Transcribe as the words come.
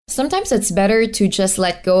Sometimes it's better to just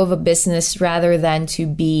let go of a business rather than to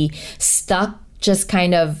be stuck just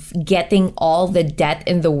kind of getting all the debt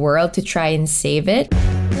in the world to try and save it.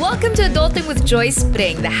 Welcome to Adulting with Joy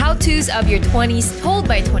Spring, the how-tos of your 20s told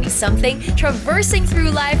by 20-something, traversing through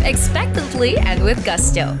life expectantly and with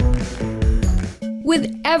gusto.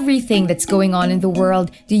 With everything that's going on in the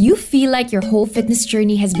world, do you feel like your whole fitness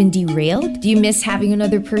journey has been derailed? Do you miss having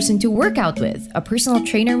another person to work out with? A personal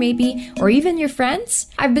trainer maybe? Or even your friends?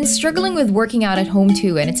 I've been struggling with working out at home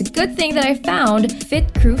too, and it's a good thing that I found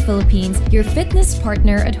Fit Crew Philippines, your fitness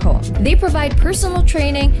partner at home. They provide personal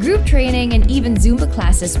training, group training, and even Zumba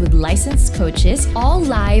classes with licensed coaches, all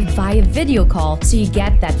live via video call, so you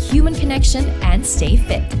get that human connection and stay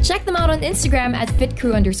fit. Check them out on Instagram at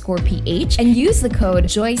fitcrew_PH and use the code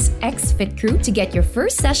JoyceXFitCrew to get your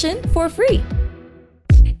first session for free.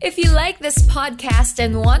 If you like this podcast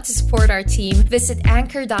and want to support our team, visit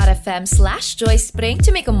anchor.fm/JoySpring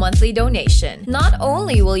to make a monthly donation. Not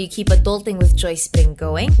only will you keep Adulting with Joy Spring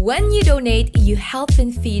going, when you donate, you help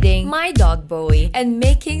in feeding my dog Bowie and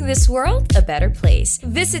making this world a better place.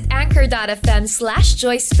 Visit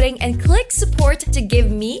anchor.fm/JoySpring and click support to give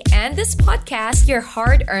me and this podcast your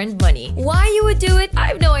hard-earned money. Why you would do it, I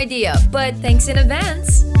have no idea, but thanks in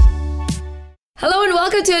advance. Hello and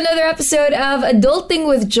welcome to another episode of Adulting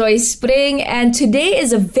with Joy Spring, and today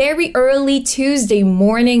is a very early Tuesday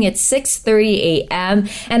morning. It's 6:30 a.m.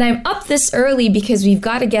 and I'm up this early because we've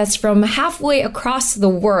got a guest from halfway across the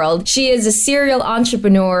world. She is a serial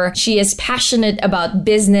entrepreneur. She is passionate about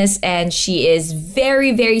business and she is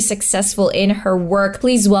very, very successful in her work.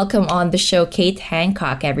 Please welcome on the show Kate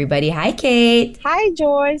Hancock, everybody. Hi, Kate. Hi,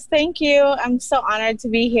 Joyce. Thank you. I'm so honored to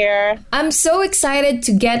be here. I'm so excited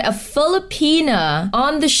to get a Filipina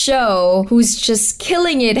on the show who's just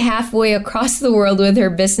killing it halfway across the world with her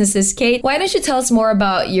businesses. Kate, why don't you tell us more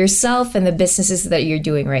about yourself and the businesses that you're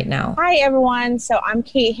doing right now? Hi, everyone. So I'm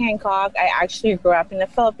Kate Hancock. I actually grew up in the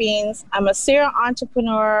Philippines. I'm a serial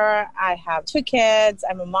entrepreneur. I have 2 kids.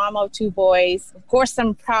 I'm a mom of 2 boys. Of course,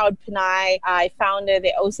 I'm proud Pinay. I founded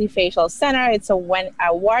the OC Facial Center. It's a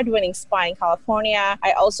award-winning spa in California.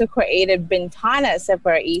 I also created Bintana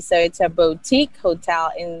Separi. So it's a boutique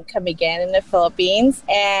hotel in Camiguin in the Philippines.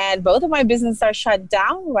 And both of my businesses are shut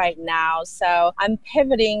down right now. So I'm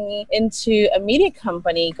pivoting into a media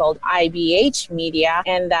company called IBH Media,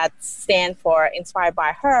 and that stands for Inspired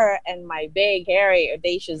by Her. And my big, hairy,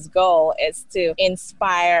 audacious goal is to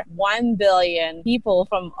inspire 1 billion people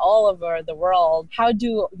from all over the world. How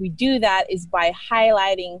do we do that is by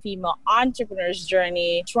highlighting female entrepreneurs'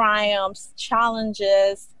 journey, triumphs,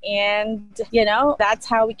 challenges, and, that's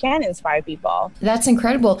how we can inspire people. That's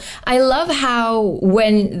incredible. I love how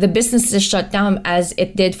when the business is shut down, as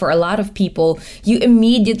it did for a lot of people, you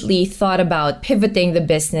immediately thought about pivoting the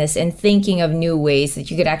business and thinking of new ways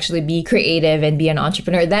that you could actually be creative and be an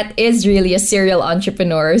entrepreneur. That is really a serial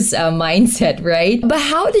entrepreneur's mindset, right? But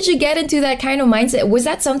how did you get into that kind of mindset? Was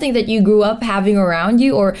that something that you grew up having around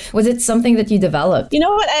you, or was it something that you developed? You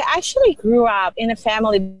know what? I actually grew up in a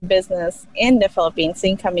family business in the Philippines,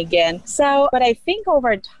 in Camiguin. But I think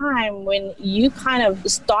over time, when you kind of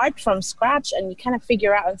start from scratch and you kind of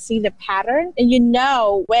figure out and see the pattern, and you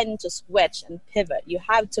know when to switch and pivot, you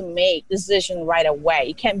have to make decision right away.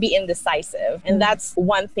 You can't be indecisive. And that's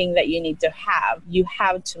one thing that you need to have. You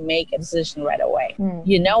have to make a decision right away.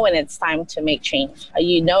 You know when it's time to make change.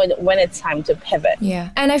 You know when it's time to pivot.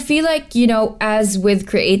 Yeah. And I feel like, as with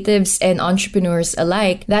creatives and entrepreneurs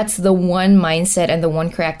alike, that's the one mindset and the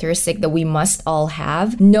one characteristic that we must all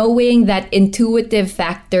have. Knowing that intuitive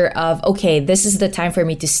factor of, okay, this is the time for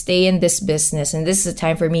me to stay in this business and this is the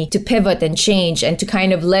time for me to pivot and change and to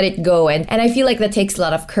kind of let it go. And I feel like that takes a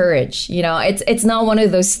lot of courage. It's not one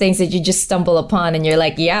of those things that you just stumble upon and you're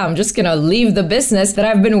like, yeah, I'm just gonna leave the business that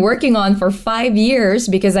I've been working on for 5 years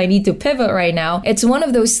because I need to pivot right now. It's one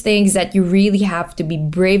of those things that you really have to be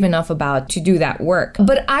brave enough about to do that work.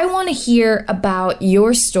 But I want to hear about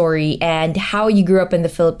your story and how you grew up in the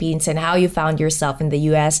Philippines and how you found yourself in the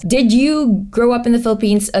US. Did you grow up in the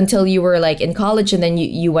Philippines until you were in college and then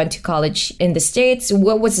you went to college in the States?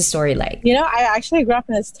 What was the story like? I actually grew up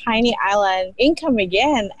in this tiny island in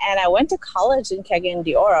Camiguin, and I went to college in Cagayan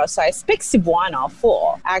de Oro. So I speak Cebuano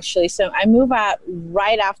full, actually. So I moved out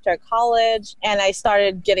right after college and I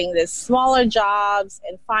started getting these smaller jobs.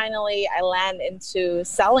 And finally, I landed into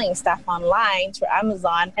selling stuff online through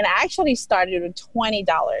Amazon. And I actually started with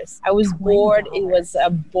 $20. I was bored. It was a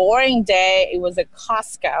boring day. It was a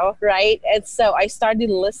Costco, right? And so I started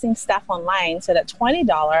listing stuff online. So that $20,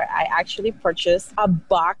 I actually purchased a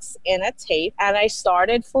box and a tape, and I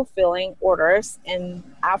started fulfilling orders. And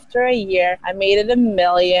after a year, I made it $1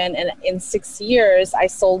 million. And in 6 years, I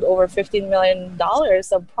sold over $15 million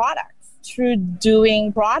of products through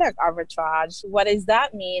doing product arbitrage. What does that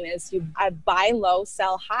mean is I buy low,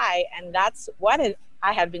 sell high, and that's what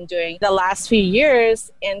I had been doing the last few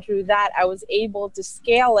years. And through that, I was able to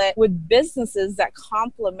scale it with businesses that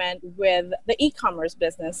complement with the e-commerce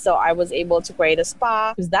business. So I was able to create a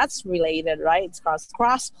spa because that's related, right? It's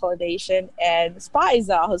cross-pollination, and spa is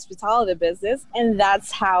a hospitality business. And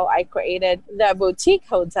that's how I created the boutique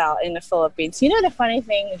hotel in the Philippines. You know, the funny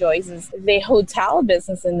thing, Joyce, is the hotel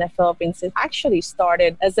business in the Philippines, it actually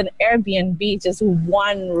started as an Airbnb, just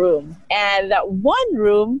one room. And that one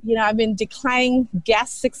room, you know, I've been declining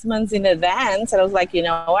guests 6 months in advance. And I was like, you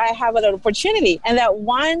know, I have an opportunity. And that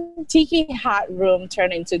one tiki hut room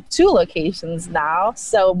turned into 2 locations now.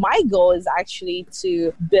 So my goal is actually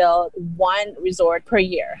to build 1 resort per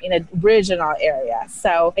year in a regional area.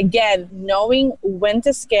 So again, knowing when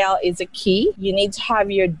to scale is a key. You need to have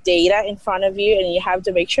your data in front of you, and you have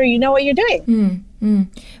to make sure you know what you're doing.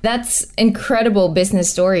 That's incredible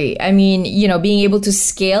business story. I mean, you know, being able to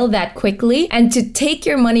scale that quickly and to take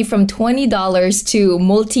your money from $20 to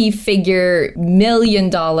multi-figure $1 million,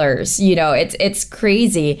 you know, it's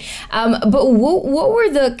crazy. But what were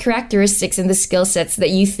the characteristics and the skill sets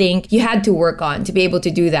that you think you had to work on to be able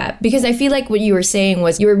to do that? Because I feel like what you were saying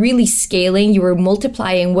was you were really scaling, you were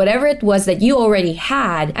multiplying whatever it was that you already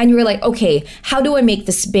had. And you were like, okay, how do I make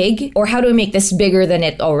this big? Or how do I make this bigger than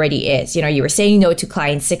it already is? You know, you were saying no to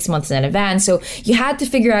clients 6 months in advance. So you had to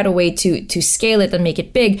figure out a way to scale it and make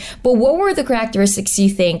it big. But what were the characteristics you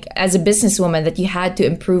think as a businesswoman that you had to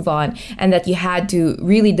improve on and that you had to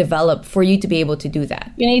really develop for you to be able to do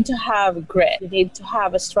that? You need to have grit. You need to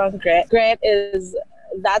have a strong grit.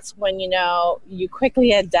 That's when, you know, you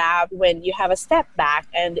quickly adapt when you have a step back,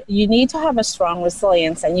 and you need to have a strong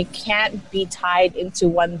resilience, and you can't be tied into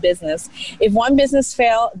one business. If one business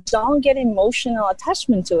fails, don't get emotional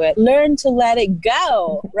attachment to it. Learn to let it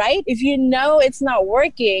go, right? If you know it's not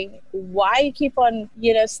working, why you keep on,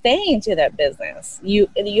 you know, staying to that business? You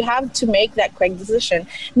have to make that quick decision.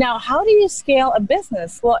 Now, how do you scale a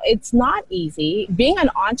business? Well, it's not easy. Being an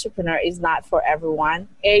entrepreneur is not for everyone.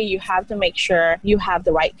 You have to make sure you have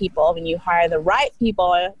the right people. When you hire the right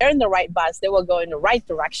people, they're in the right bus, they will go in the right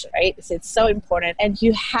direction, right? So it's so important. And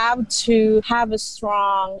you have to have a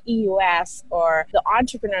strong EOS, or the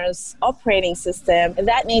entrepreneur's operating system. And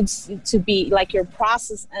that needs to be like your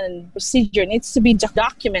process and procedure needs to be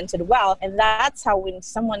documented well. And that's how when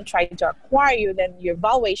someone tries to acquire you, then your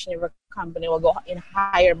valuation of your company will go in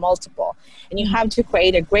higher multiple. And you have to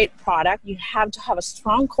create a great product. You have to have a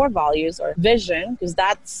strong core values or vision, because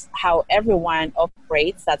that's how everyone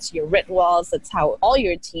operates. That's your rituals. That's how all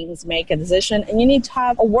your teams make a decision. And you need to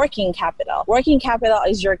have a working capital. Working capital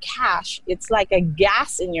is your cash. It's like a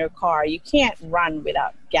gas in your car. You can't run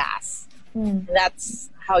without gas.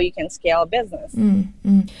 That's how you can scale a business.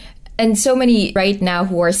 And so many right now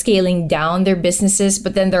who are scaling down their businesses,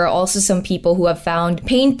 but then there are also some people who have found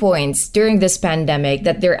pain points during this pandemic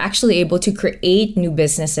that they're actually able to create new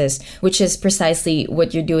businesses, which is precisely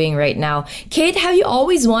what you're doing right now. Kate, have you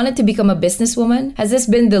always wanted to become a businesswoman? Has this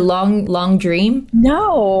been the long dream?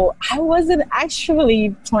 No, I wasn't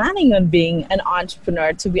actually planning on being an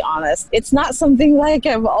entrepreneur, to be honest. It's not something like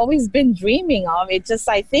I've always been dreaming of. It just,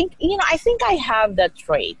 I think I have the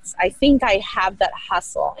traits. I think I have that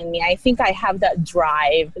hustle in me. I think I have that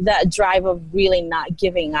drive of really not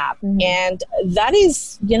giving up. And that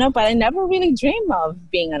is, but I never really dreamed of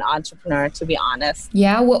being an entrepreneur, to be honest.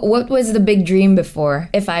 Yeah, what was the big dream before,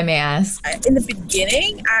 if I may ask? In the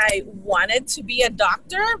beginning, I wanted to be a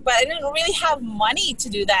doctor, but I didn't really have money to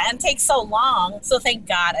do that, and it takes so long. So thank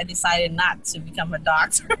God I decided not to become a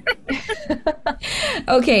doctor.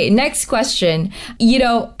 Okay, next question.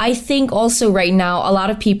 I think also right now, a lot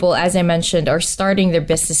of people, as I mentioned, are starting their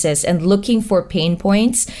businesses and looking for pain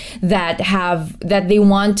points that they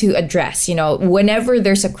want to address. Whenever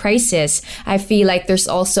there's a crisis, I feel like there's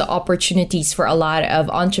also opportunities for a lot of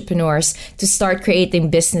entrepreneurs to start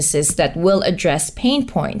creating businesses that will address pain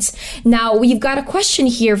points. Now, we've got a question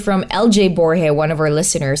here from LJ Borge, one of our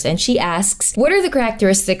listeners, and she asks, what are the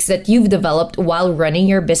characteristics that you've developed while running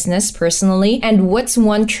your business personally? And what's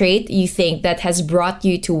one trait you think that has brought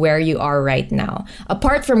you to where you are right now?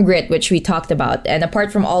 Apart from grit, which we talked about, and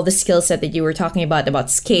apart from all the skill set that you were talking about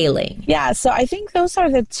scaling. Yeah, so I think those are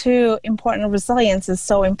the two important. Resilience is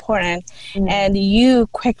so important. And you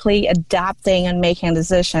quickly adapting and making a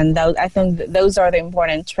decision. I think those are the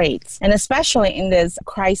important traits. And especially in this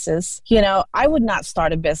crisis, business, I would not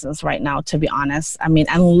start a business right now, to be honest. I mean,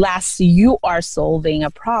 unless you are solving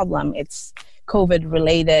a problem, it's COVID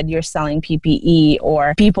related, you're selling PPE,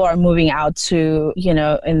 or people are moving out to, in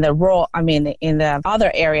the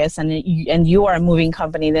other areas, and you are a moving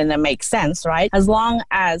company, then that makes sense, right? As long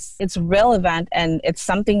as it's relevant and it's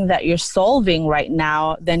something that you're solving right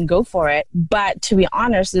now, then go for it. But to be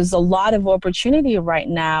honest, there's a lot of opportunity right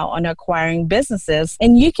now on acquiring businesses,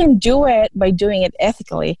 and you can do it by doing it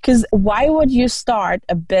ethically. Because why would you start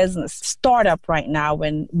a business startup right now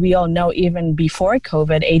when we all know even before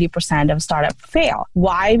COVID, 80% of startup fail?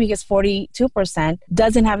 Why? Because 42%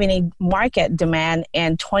 doesn't have any market demand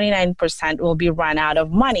and 29% will be run out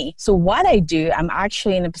of money. So what I do, I'm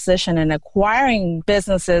actually in a position in acquiring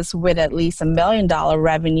businesses with at least $1 million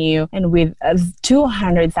revenue and with a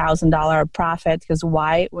 $200,000 profit. Because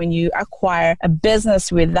why? When you acquire a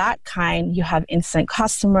business with that kind, you have instant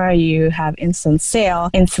customer, you have instant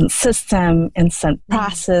sale, instant system, instant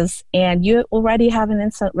process, and you already have an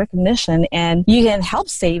instant recognition, and you can help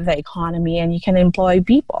save the economy, and you can employ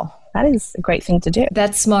people. That is a great thing to do.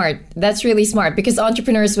 That's smart. That's really smart, because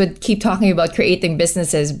entrepreneurs would keep talking about creating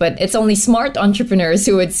businesses, but it's only smart entrepreneurs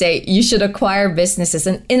who would say you should acquire businesses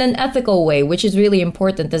in an ethical way, which is really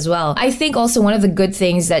important as well. I think also one of the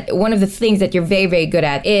things that you're very, very good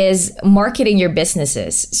at is marketing your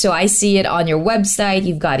businesses. So I see it on your website.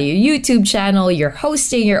 You've got your YouTube channel. You're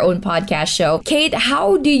hosting your own podcast show. Kate,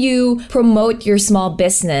 how do you promote your small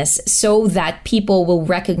business so that people will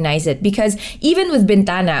recognize it? Because even with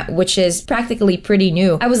Bintana, which is practically pretty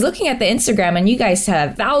new, I was looking at the Instagram and you guys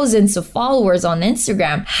have thousands of followers on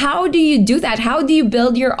Instagram. How do you do that? How do you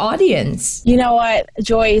build your audience? You know what,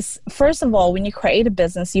 Joyce? First of all, when you create a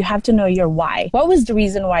business, you have to know your why. What was the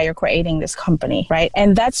reason why you're creating this company, right?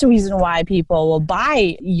 And that's the reason why people will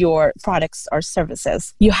buy your products or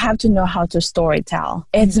services. You have to know how to storytell.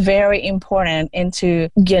 It's very important into,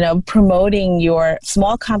 promoting your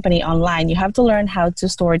small company online. You have to learn how to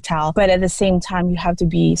storytell, but at the same time, you have to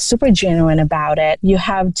be super genuine about it. You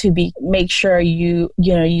have to make sure you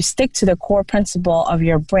stick to the core principle of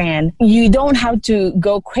your brand. You don't have to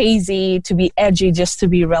go crazy to be edgy just to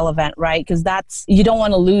be relevant, right? Because you don't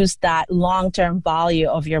want to lose that long-term value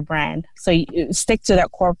of your brand. So you stick to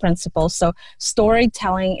that core principle. So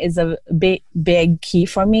storytelling is a big key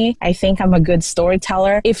for me. I think I'm a good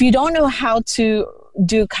storyteller. If you don't know how to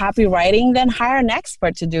do copywriting, then hire an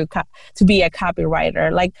expert to be a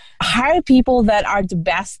copywriter. Like, hire people that are the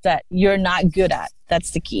best that you're not good at.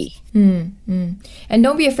 That's the key. And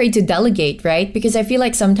don't be afraid to delegate, right? Because I feel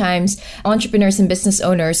like sometimes entrepreneurs and business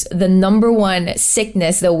owners, the number one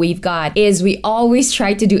sickness that we've got is we always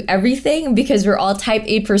try to do everything because we're all type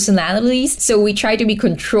A personalities. So we try to be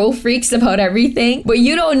control freaks about everything. But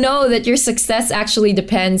you don't know that your success actually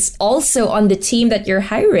depends also on the team that you're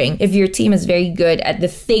hiring. If your team is very good at the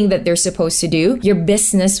thing that they're supposed to do, your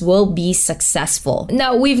business will be successful.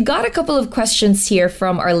 Now, we've got a couple of questions here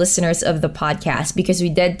from our listeners of the podcast, because we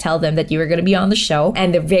did tell them that you were going to be on the show,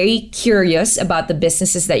 and they're very curious about the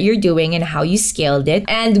businesses that you're doing and how you scaled it.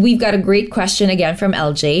 And we've got a great question again from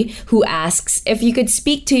LJ, who asks, if you could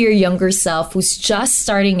speak to your younger self who's just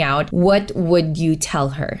starting out, what would you tell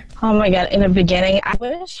her? Oh my God, in the beginning, I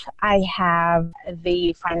wish I have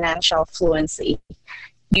the financial fluency.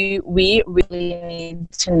 We really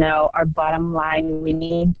need to know our bottom line. We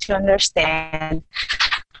need to understand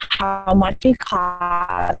how much it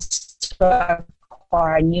costs to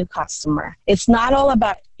acquire a new customer. It's not all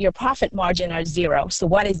about your profit margin or zero. So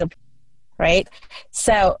what is the right?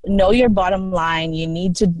 So know your bottom line. You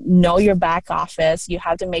need to know your back office. You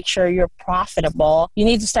have to make sure you're profitable. You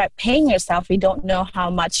need to start paying yourself. If you don't know how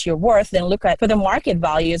much you're worth, then look at, for the market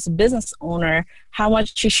value as a business owner, how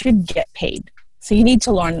much you should get paid. So you need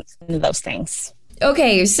to learn those things.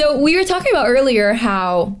 Okay, so we were talking about earlier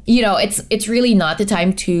how, it's really not the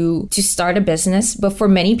time to start a business, but for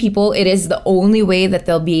many people, it is the only way that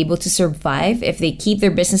they'll be able to survive if they keep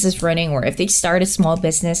their businesses running or if they start a small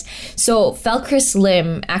business. So Felchris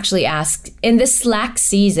Lim actually asked, in this slack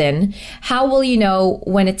season, how will you know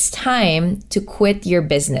when it's time to quit your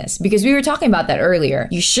business? Because we were talking about that earlier.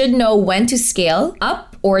 You should know when to scale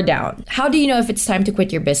up or down. How do you know if it's time to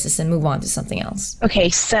quit your business and move on to something else? Okay,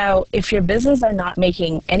 so if your business are not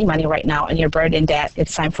making any money right now and you're burdened in debt,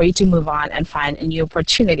 it's time for you to move on and find a new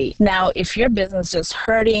opportunity. Now, if your business is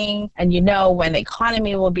hurting and you know when the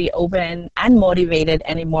economy will be open and motivated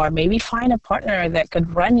anymore, maybe find a partner that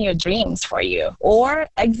could run your dreams for you, or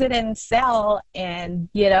exit and sell and,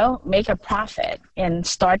 make a profit and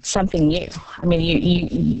start something new. I mean,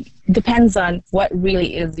 you depends on what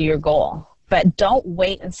really is your goal. but don't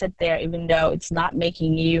wait and sit there even though it's not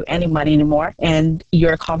making you any money anymore and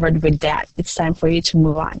you're covered with debt. It's time for you to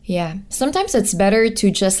move on. Yeah. Sometimes it's better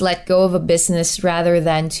to just let go of a business rather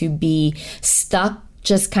than to be stuck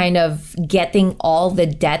just kind of getting all the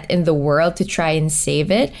debt in the world to try and save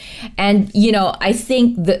it. And, I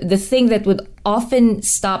think the thing that would often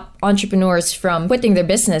stop entrepreneurs from quitting their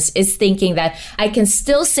business is thinking that I can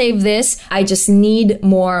still save this. I just need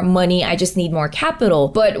more money. I just need more capital.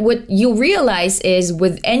 But what you realize is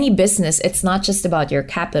with any business, it's not just about your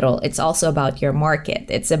capital. It's also about your market.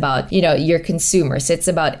 It's about, your consumers. It's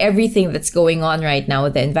about everything that's going on right now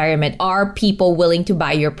with the environment. Are people willing to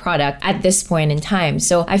buy your product at this point in time?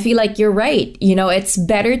 So I feel like you're right. It's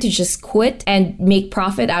better to just quit and make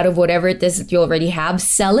profit out of whatever it is that you already have,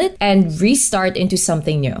 sell it and restart into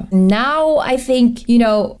something new. Now, I think,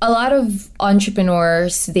 a lot of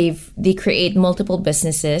entrepreneurs, they create multiple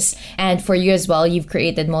businesses. And for you as well, you've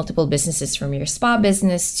created multiple businesses from your spa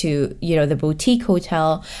business to, the boutique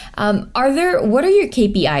hotel. What are your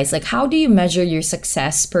KPIs? Like, how do you measure your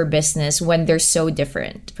success per business when they're so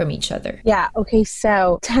different from each other? Yeah. Okay.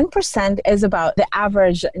 So 10% is about the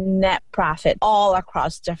average net profit all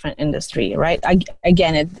across different industry, right?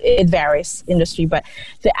 Again, it varies industry, but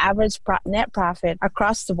the average net profit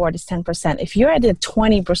across the board is 10%. If you're at a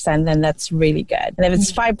 20%, then that's really good. And if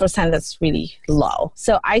it's 5%, that's really low.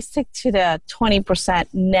 So I stick to the 20%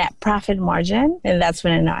 net profit margin, and that's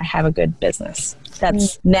when I know I have a good business.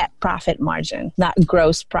 That's net profit margin, not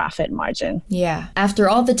gross profit margin. Yeah. After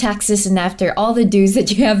all the taxes and after all the dues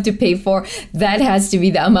that you have to pay for, that has to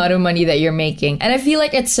be the amount of money that you're making. And I feel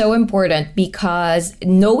like it's so important because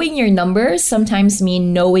knowing your numbers sometimes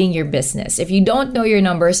mean knowing your business. If you don't know your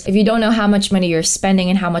numbers, if you don't know how much money you're spending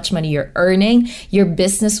and how much money you're earning, your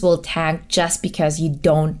business will tank just because you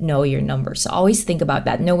don't know your numbers. So always think about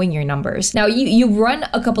that, knowing your numbers. Now, you run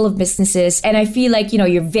a couple of businesses and I feel like,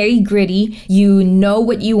 you're very gritty. You know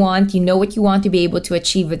what you want to be able to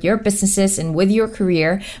achieve with your businesses and with your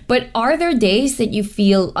career. But are there days that you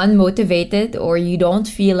feel unmotivated or you don't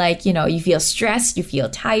feel like, you feel stressed, you feel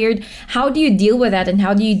tired? How do you deal with that? And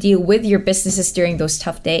how do you deal with your businesses during those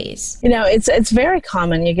tough days? It's very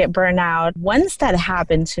common. You get burnout. Once that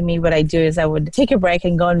happened to me, what I do is I would take a break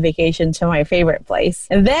and go on vacation to my favorite place.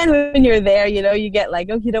 And then when you're there, you get like,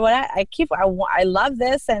 oh, you know what? I love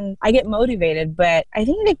this and I get motivated. But I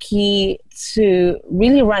think the key to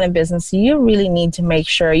really run a business, you really need to make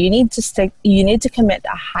sure you need to commit the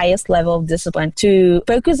highest level of discipline to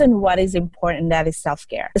focus on what is important, that is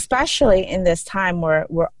self-care. Especially in this time where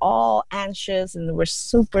we're all anxious and we're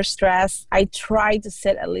super stressed. I try to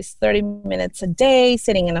sit at least 30 minutes a day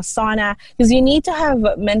sitting in a sauna because you need to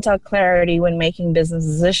have mental clarity when making business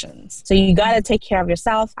decisions. So you got to take care of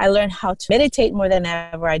yourself. I learned how to meditate more than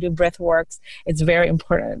ever. I do breath works. It's very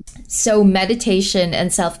important. So meditation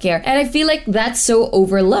and self-care. And I feel like that's so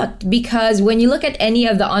overlooked because when you look at any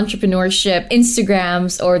of the entrepreneurship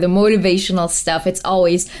Instagrams or the motivational stuff, it's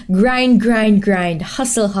always grind,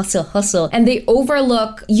 hustle. And they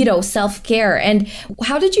overlook, self-care. And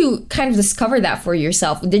how did you kind of discover that for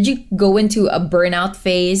yourself? Did you go into a burnout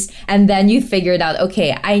phase and then you figured out,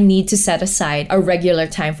 okay, I need to set aside a regular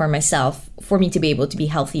time for myself for me to be able to be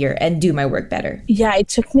healthier and do my work better? Yeah, it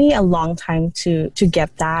took me a long time to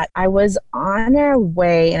get that. I was on our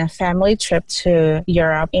way in a family trip to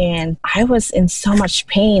Europe and I was in so much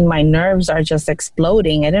pain. My nerves are just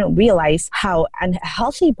exploding. I didn't realize how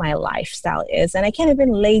unhealthy my lifestyle is. And I can't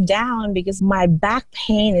even lay down because my back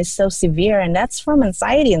pain is so severe. And that's from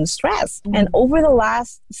anxiety and stress. And over the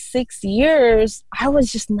last 6 years, I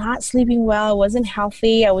was just not sleeping well. I wasn't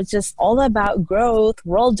healthy. I was just all about growth,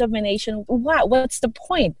 world domination. What's the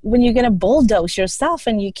point when you're going to bulldoze yourself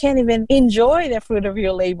and you can't even enjoy the fruit of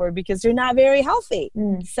your labor because you're not very healthy?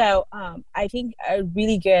 So I think a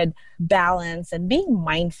really good balance and being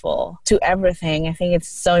mindful to everything, I think it's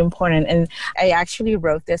so important. And I actually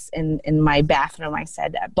wrote this in my bathroom. I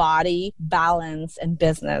said body, balance, and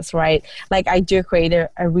business, right? Like I do create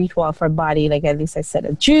a ritual for body, like at least I said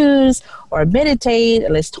a juice or meditate,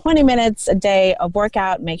 at least 20 minutes a day of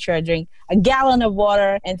workout, make sure I drink a gallon of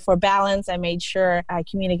water. And for balance, I made sure I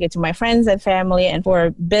communicate to my friends and family. And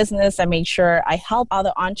for business, I made sure I help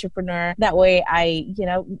other entrepreneurs. That way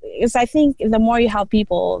because I think the more you help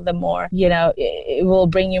people, the more, it will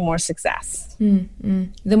bring you more success.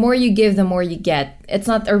 The more you give, the more you get. It's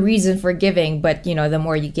not a reason for giving, but the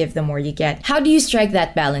more you give, the more you get. How do you strike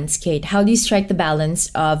that balance, Kate? How do you strike the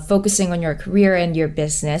balance of focusing on your career and your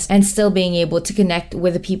business and still being able to connect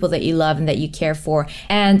with the people that you love and that you care for,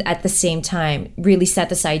 and at the same time really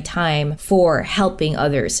set aside time for helping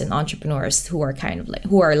others and entrepreneurs who are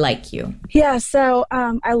who are like you? Yeah, so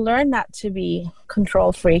I learned not to be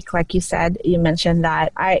control freak, like you said. You mentioned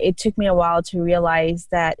that. It took me a while to realize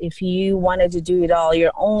that if you wanted to do it all,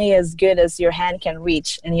 you're only as good as your hand can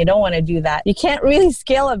reach, and you don't want to do that. You can't really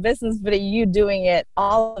scale a business, but you doing it,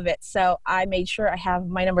 all of it. So I made sure I have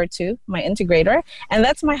my number 2, my integrator, and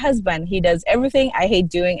that's my husband. He does everything I hate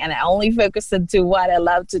doing, and I only focus into what I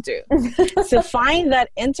love to do. So find that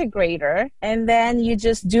integrator, and then you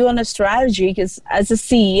just do on a strategy, because as a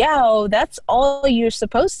CEO, that's all you're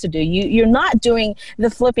supposed to do. You're not doing the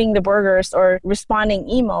flipping the burgers or responding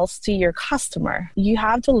emails to your customer. You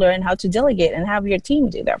have to learn how to delegate and have your team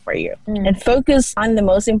do that for you, and focus on the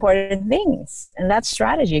most important things. And that's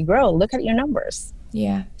strategy. Grow. Look at your numbers.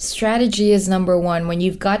 Yeah. Strategy is number 1. When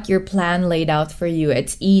you've got your plan laid out for you,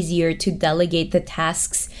 it's easier to delegate the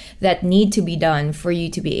tasks that need to be done for you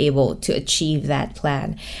to be able to achieve that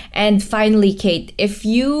plan. And finally, Kate, if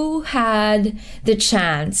you had the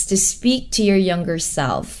chance to speak to your younger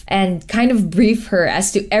self and kind of brief her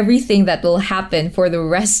as to everything that will happen for the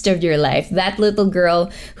rest of your life, that little girl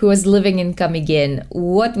who was living in Camiguin,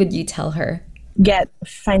 what would you tell her? Get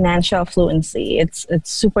financial fluency. It's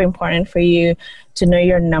super important for you to know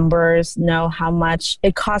your numbers, know how much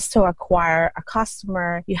it costs to acquire a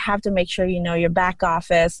customer. You have to make sure you know your back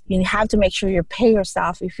office. You have to make sure you pay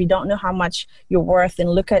yourself if you don't know how much you're worth, and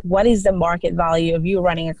look at what is the market value of you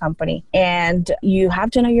running a company. And you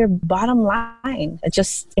have to know your bottom line. It's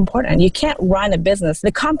just important. You can't run a business.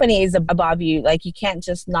 The company is above you. Like, you can't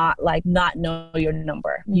just not know your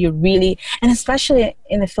number. You really, and especially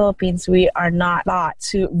in the Philippines, we are not taught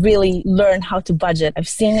to really learn how to budget. I've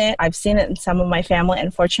seen it in some of my family.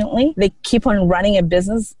 Unfortunately, they keep on running a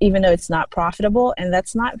business even though it's not profitable, and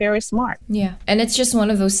that's not very smart. Yeah, and it's just one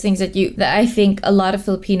of those things that I think a lot of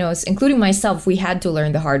Filipinos, including myself, we had to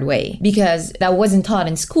learn the hard way, because that wasn't taught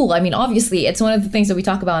in school. I mean, obviously, it's one of the things that we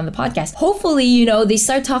talk about on the podcast. Hopefully, they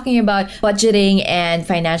start talking about budgeting and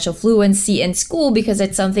financial fluency in school, because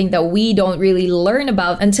it's something that we don't really learn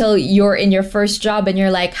about until you're in your first job and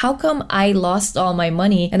you're like, how come I lost all my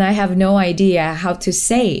money and I have no idea how to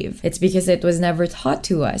save? It's because it was never taught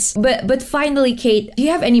to us. But finally, Kate, do you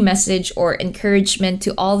have any message or encouragement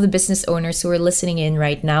to all the business owners who are listening in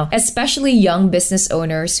right now, especially young business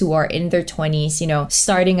owners who are in their 20s,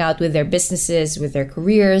 starting out with their businesses, with their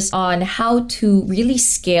careers, on how to really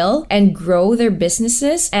scale and grow their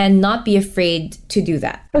businesses and not be afraid to do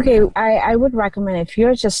that? Okay, I would recommend, if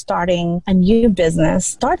you're just starting a new business,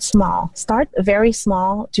 start small. Start very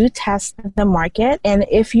small. Do test the market. And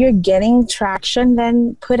if you're getting traction,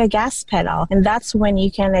 then put a gas pedal. And that's when you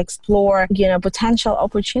can explore, potential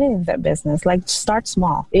opportunities in that business. Like, start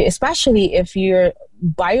small, especially if you're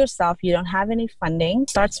by yourself, you don't have any funding.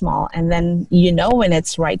 Start small, and then when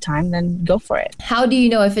it's right time, then go for it. How do you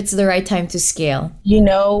know if it's the right time to scale?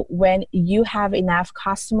 When you have enough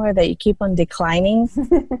customer that you keep on declining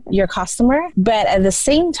your customer, but at the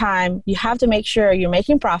same time, you have to make sure you're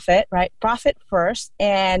making profit, right? Profit first,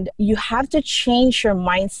 and you have to change your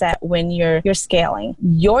mindset when you're scaling.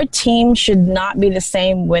 Your team should not be the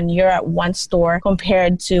same when you're at one store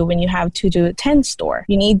compared to when you have 2 to 10 store.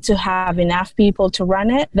 You need to have enough people to run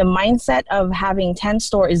it. The mindset of having 10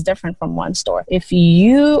 store is different from one store. If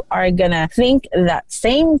you are gonna think that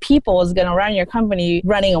same people is gonna run your company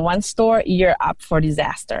running a one store, you're up for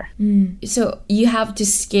disaster. So you have to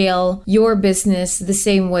scale your business the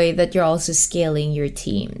same way that you're also scaling your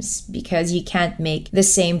teams, because you can't make the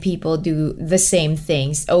same people do the same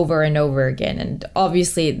things over and over again. And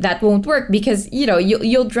obviously that won't work, because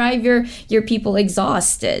you'll drive your people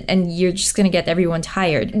exhausted, and you're just gonna get everyone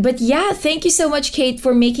tired. But yeah, thank you so much, Kate,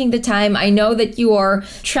 for making the time. I know that you are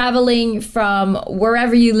traveling from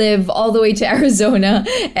wherever you live all the way to Arizona,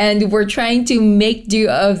 and we're trying to make do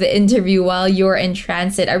of the interview while you're in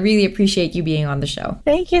transit. I really appreciate you being on the show.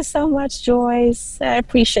 Thank you so much, Joyce. I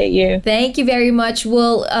appreciate you. Thank you very much.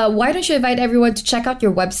 Well, why don't you invite everyone to check out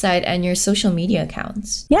your website and your social media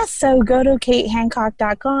accounts? Yes, so go to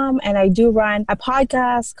katehancock.com, and I do run a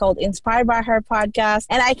podcast called Inspired by Her Podcast,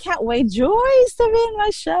 and I can't wait, Joyce, to be in my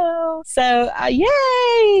show. So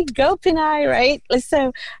yay, go Pinay, right?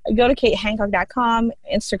 So go to katehancock.com.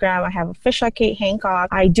 Instagram, I have official Kate Hancock.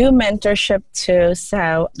 I do mentorship too,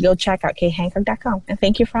 so go check out katehancock.com. And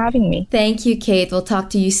thank you for having me. Thank you, Kate. We'll talk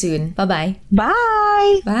to you soon. Bye-bye.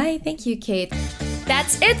 Bye. Bye. Thank you, Kate.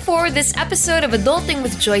 That's it for this episode of Adulting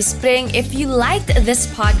with Joyce Spring. If you liked this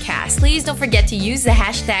podcast, please don't forget to use the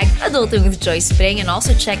hashtag Adulting with Joyce Spring, and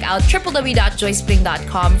also check out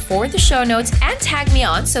www.joyspring.com for the show notes, and tag me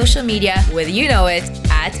on social media with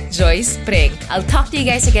at Joyce Spring. I'll talk to you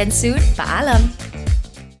guys again soon. Paalam!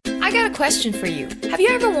 I got a question for you. Have you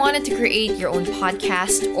ever wanted to create your own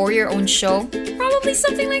podcast or your own show? Probably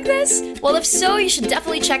something like this? Well, if so, you should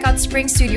definitely check out Spring Studio